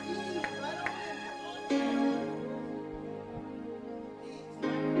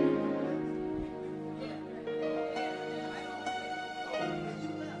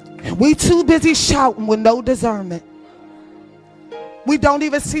 We too busy shouting with no discernment. We don't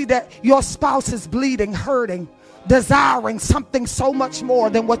even see that your spouse is bleeding, hurting, desiring something so much more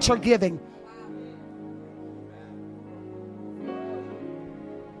than what you're giving.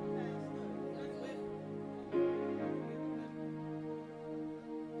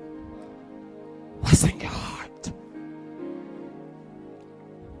 What's in your heart?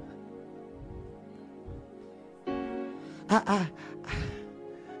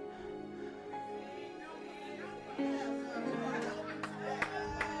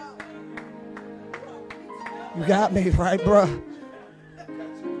 You got me right, bruh.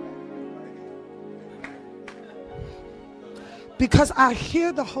 Because I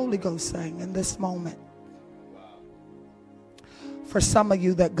hear the Holy Ghost saying in this moment, for some of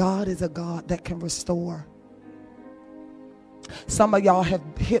you, that God is a God that can restore. Some of y'all have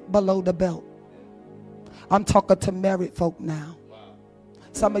hit below the belt. I'm talking to married folk now.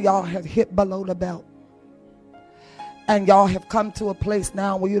 Some of y'all have hit below the belt. And y'all have come to a place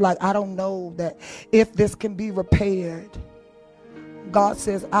now where you're like, I don't know that if this can be repaired. God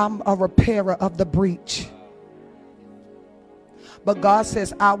says, I'm a repairer of the breach. But God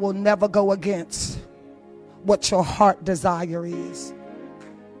says, I will never go against what your heart desire is.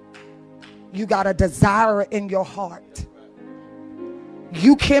 You got a desire in your heart.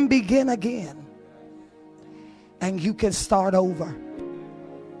 You can begin again. And you can start over.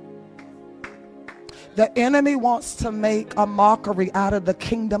 The enemy wants to make a mockery out of the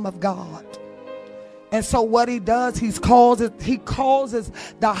kingdom of God. And so what he does, he causes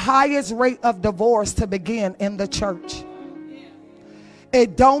the highest rate of divorce to begin in the church.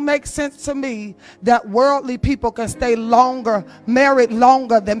 It don't make sense to me that worldly people can stay married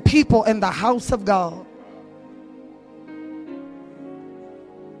longer than people in the house of God.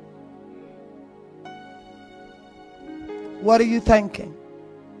 What are you thinking?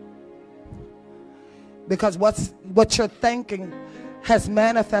 Because what you're thinking has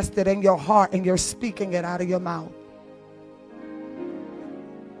manifested in your heart and you're speaking it out of your mouth.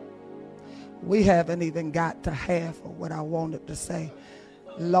 We haven't even got to half of what I wanted to say.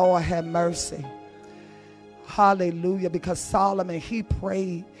 Lord have mercy. Hallelujah. Because Solomon, he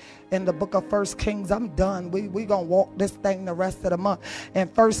prayed in the book of 1 Kings. I'm done. We going to walk this thing the rest of the month. In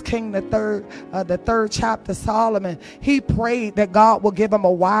 1 Kings, the third chapter, Solomon, he prayed that God will give him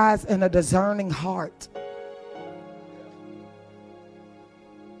a wise and a discerning heart.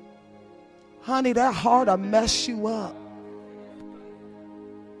 Honey, that heart will mess you up.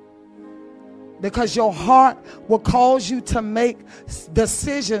 Because your heart will cause you to make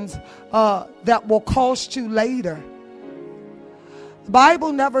decisions that will cost you later. The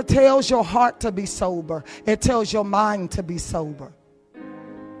Bible never tells your heart to be sober. It tells your mind to be sober.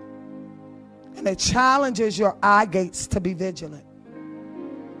 And it challenges your eye gates to be vigilant.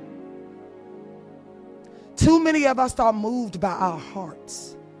 Too many of us are moved by our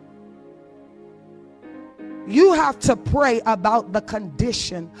hearts. You have to pray about the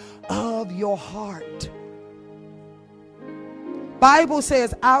condition of your heart. Bible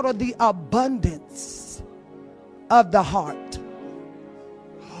says out of the abundance of the heart.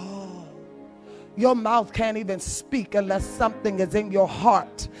 Oh, your mouth can't even speak unless something is in your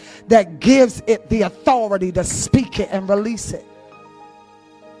heart that gives it the authority to speak it and release it.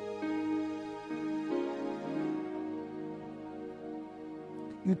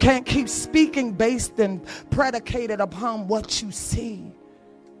 You can't keep speaking based and predicated upon what you see.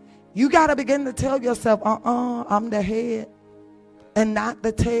 You got to begin to tell yourself, I'm the head and not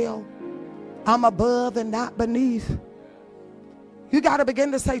the tail. I'm above and not beneath. You got to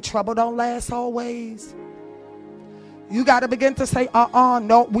begin to say, trouble don't last always. You got to begin to say,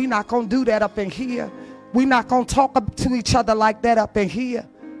 no, we're not going to do that up in here. We're not going to talk to each other like that up in here.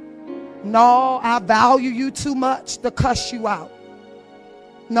 No, I value you too much to cuss you out.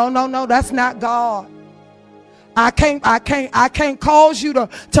 No, that's not God. I can't cause you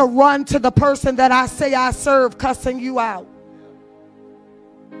to run to the person that I say I serve cussing you out.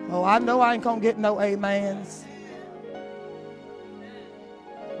 Oh, I know I ain't gonna get no amens.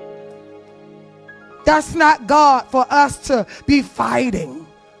 That's not God for us to be fighting.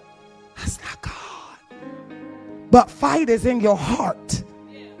 That's not God. But fight is in your heart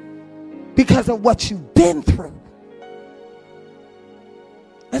because of what you've been through.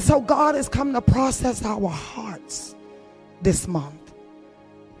 And so God has come to process our hearts this month.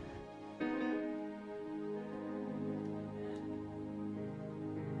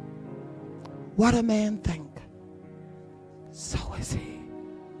 What a man think, so is he.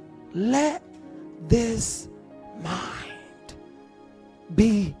 Let this mind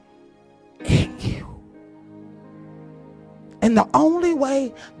be in you. And The only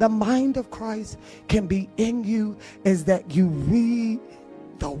way the mind of Christ can be in you is that you read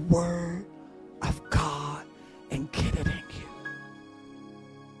the word of God and get it in you.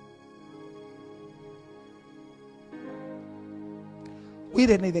 We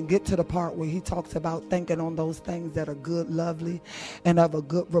didn't even get to the part where he talks about thinking on those things that are good, lovely, and of a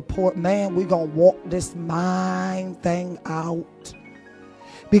good report. Man, we're going to walk this mind thing out.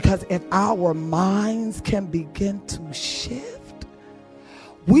 Because if our minds can begin to shift,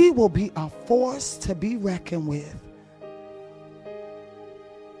 we will be a force to be reckoned with.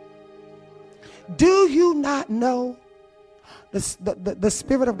 Do you not know? The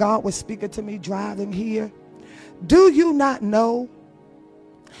Spirit of God was speaking to me driving here. Do you not know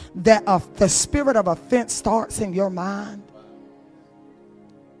that the spirit of offense starts in your mind?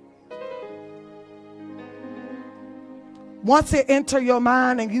 Once it enters your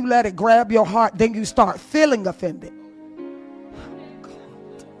mind and you let it grab your heart, then you start feeling offended.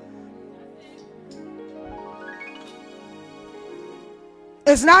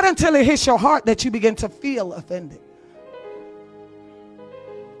 It's not until it hits your heart that you begin to feel offended.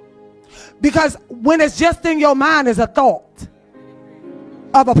 Because when it's just in your mind is a thought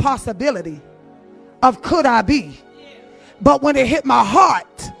of a possibility of could I be. But when it hit my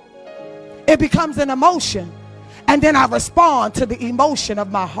heart, it becomes an emotion. And then I respond to the emotion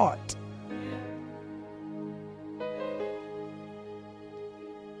of my heart.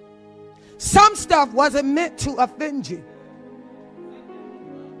 Some stuff wasn't meant to offend you.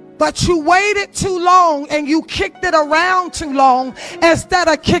 But you waited too long and you kicked it around too long instead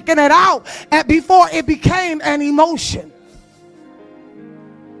of kicking it out and before it became an emotion.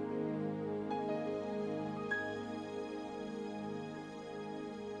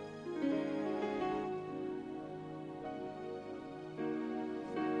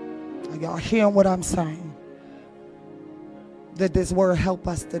 Are y'all hearing what I'm saying? Did this word help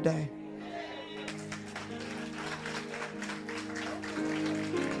us today?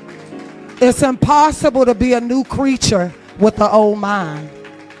 It's impossible to be a new creature with the old mind.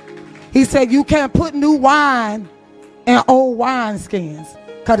 He said you can't put new wine in old wine skins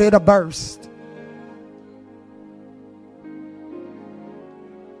because it'll burst.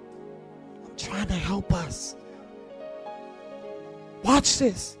 I'm trying to help us. Watch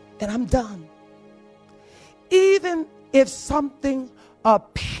this, and I'm done. Even if something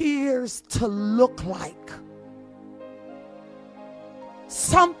appears to look like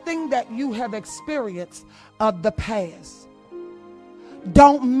something that you have experienced of the past,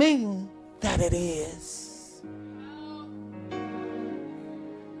 don't mean that it is.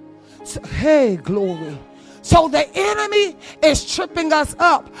 So, hey, glory. So the enemy is tripping us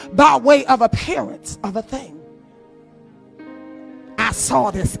up by way of appearance of a thing. I saw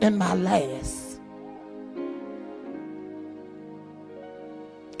this in my last.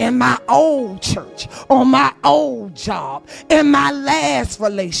 In my old church, on my old job, in my last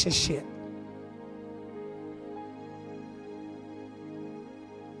relationship.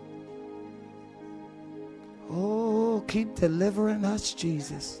 Oh, keep delivering us,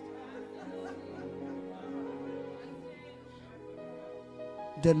 Jesus.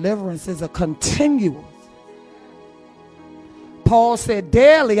 Deliverance is a continual. Paul said,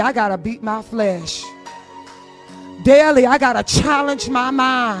 daily I gotta beat my flesh. Daily, I got to challenge my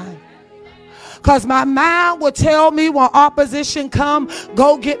mind. Because my mind will tell me when opposition come,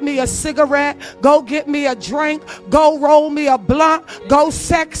 go get me a cigarette, go get me a drink, go roll me a blunt, go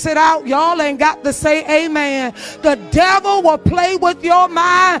sex it out. Y'all ain't got to say amen. The devil will play with your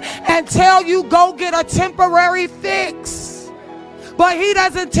mind and tell you go get a temporary fix. But he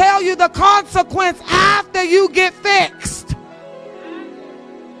doesn't tell you the consequence after you get fixed.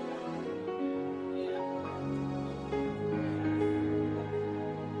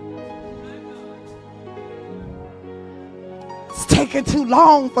 Taking too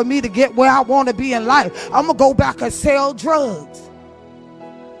long for me to get where I want to be in life. I'm going to go back and sell drugs.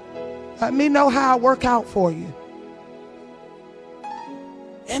 Let me know how I work out for you.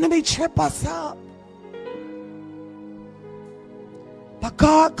 Enemy trip us up. But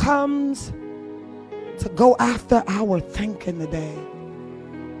God comes to go after our thinking today.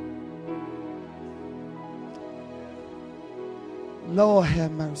 Lord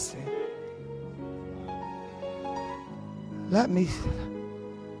have mercy. Let me,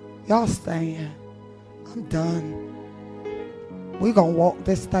 y'all stand. I'm done. We're going to walk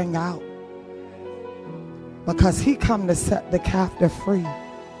this thing out. Because he come to set the captive free.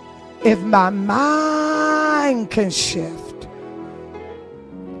 If my mind can shift,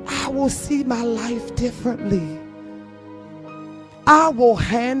 I will see my life differently. I will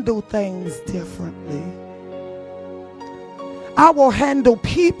handle things differently. I will handle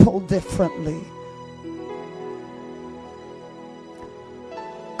people differently.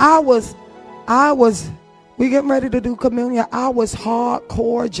 We getting ready to do communion. I was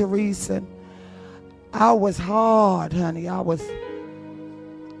hardcore, Jerison. I was hard, honey. I would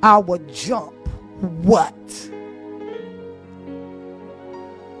jump. What?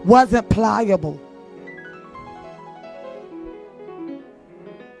 Wasn't pliable.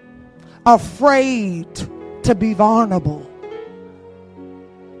 Afraid to be vulnerable.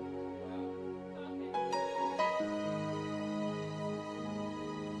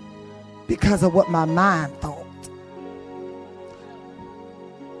 Because of what my mind thought.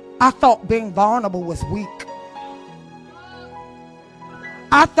 I thought being vulnerable was weak.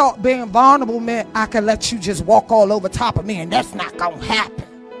 I thought being vulnerable meant I could let you just walk all over top of me, and that's not going to happen.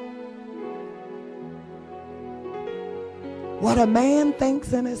 What a man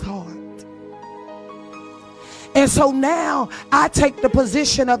thinks in his heart. And so now I take the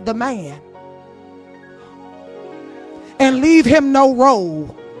position of the man and leave him no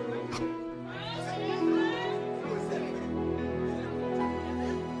role.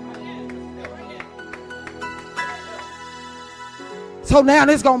 So now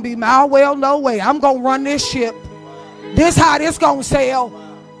this going to be my well, no way. I'm going to run this ship. This how this going to sail.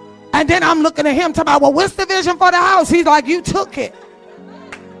 And then I'm looking at him talking about, well, what's the vision for the house? He's like, you took it.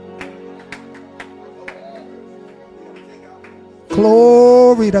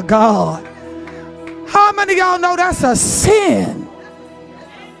 Glory to God. How many of y'all know that's a sin?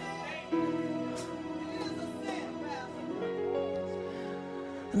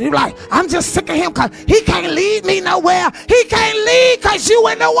 And you're like, I'm just sick of him because he can't lead me nowhere. He can't lead because you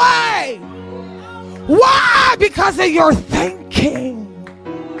in the way. Why? Because of your thinking.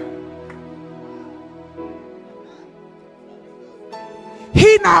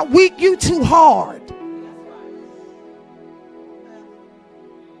 He not weak, you too hard.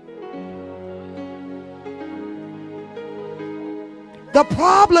 The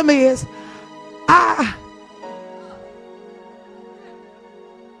problem is, I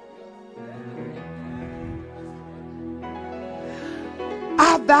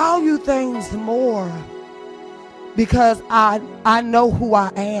value things more because I know who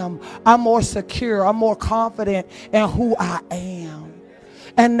I am. I'm more secure. I'm more confident in who I am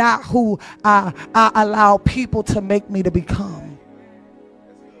and not who I allow people to make me to become.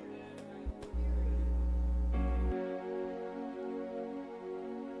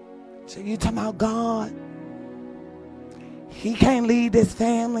 So you talking about God? He can't lead this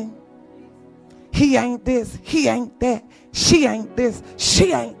family. He ain't this. He ain't that. She ain't this.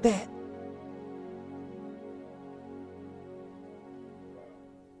 She ain't that.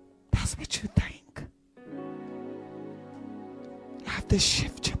 That's what you think. You have to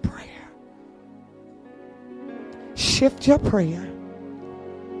shift your prayer. Shift your prayer.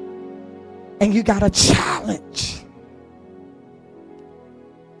 And you got to challenge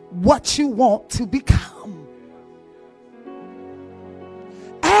what you want to become.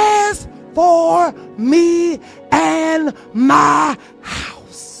 As for me and my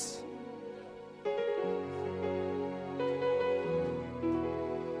house,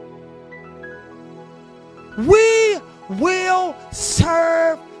 we will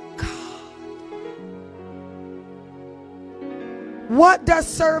serve God. What does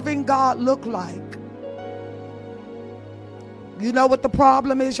serving God look like? You know what the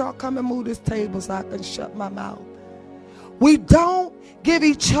problem is? Y'all come and move this table so I can shut my mouth. We don't give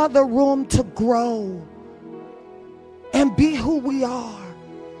each other room to grow and be who we are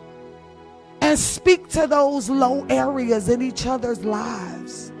and speak to those low areas in each other's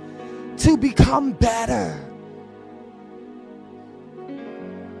lives to become better.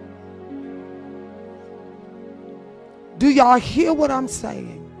 Do y'all hear what I'm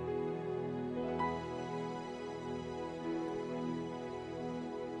saying?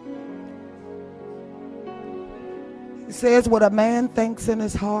 It says what a man thinks in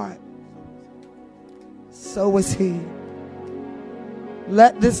his heart, so is he.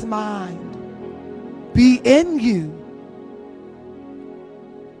 Let this mind be in you.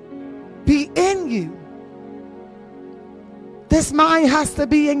 Be in you. This mind has to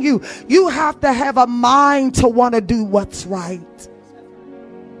be in you. You have to have a mind to want to do what's right.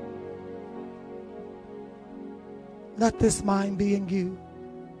 Let this mind be in you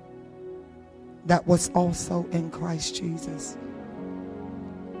that was also in Christ Jesus.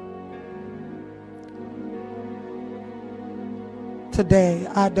 Today,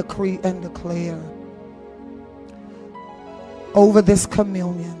 I decree and declare over this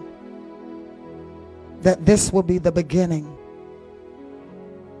communion that this will be the beginning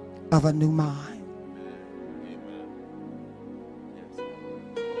of a new mind.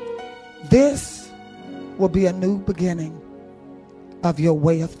 this will be a new beginning of your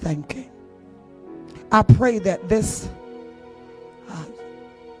way of thinking. I pray that this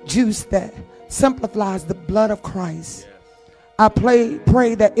juice that simplifies the blood of Christ, I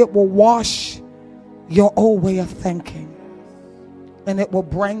pray that it will wash your old way of thinking, and it will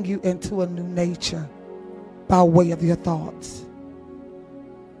bring you into a new nature by way of your thoughts.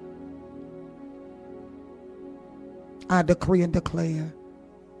 I decree and declare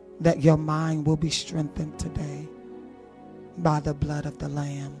that your mind will be strengthened today by the blood of the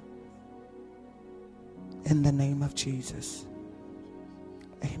Lamb. In the name of Jesus.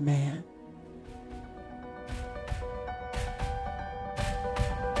 Amen.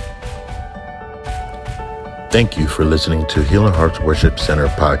 Thank you for listening to Healing Hearts Worship Center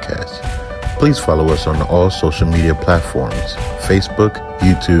podcast. Please follow us on all social media platforms, Facebook,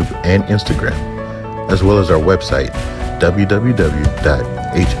 YouTube, and Instagram, as well as our website,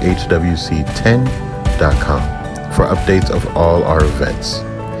 www.hhwc10.com, for updates of all our events.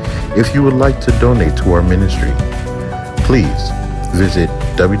 If you would like to donate to our ministry, please visit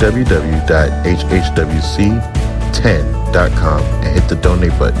www.hhwc10.com and hit the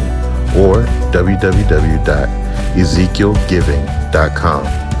donate button, or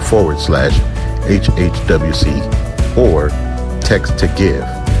www.ezekielgiving.com/HHWC, or text to give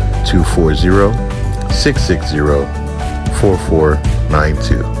to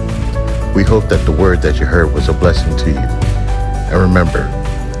 40660-4492. We hope that the word that you heard was a blessing to you. And remember,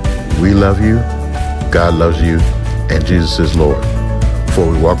 we love you, God loves you, and Jesus is Lord. For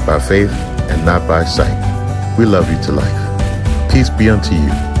we walk by faith and not by sight. We love you to life. Peace be unto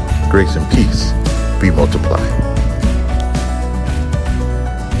you. Grace and peace be multiplied.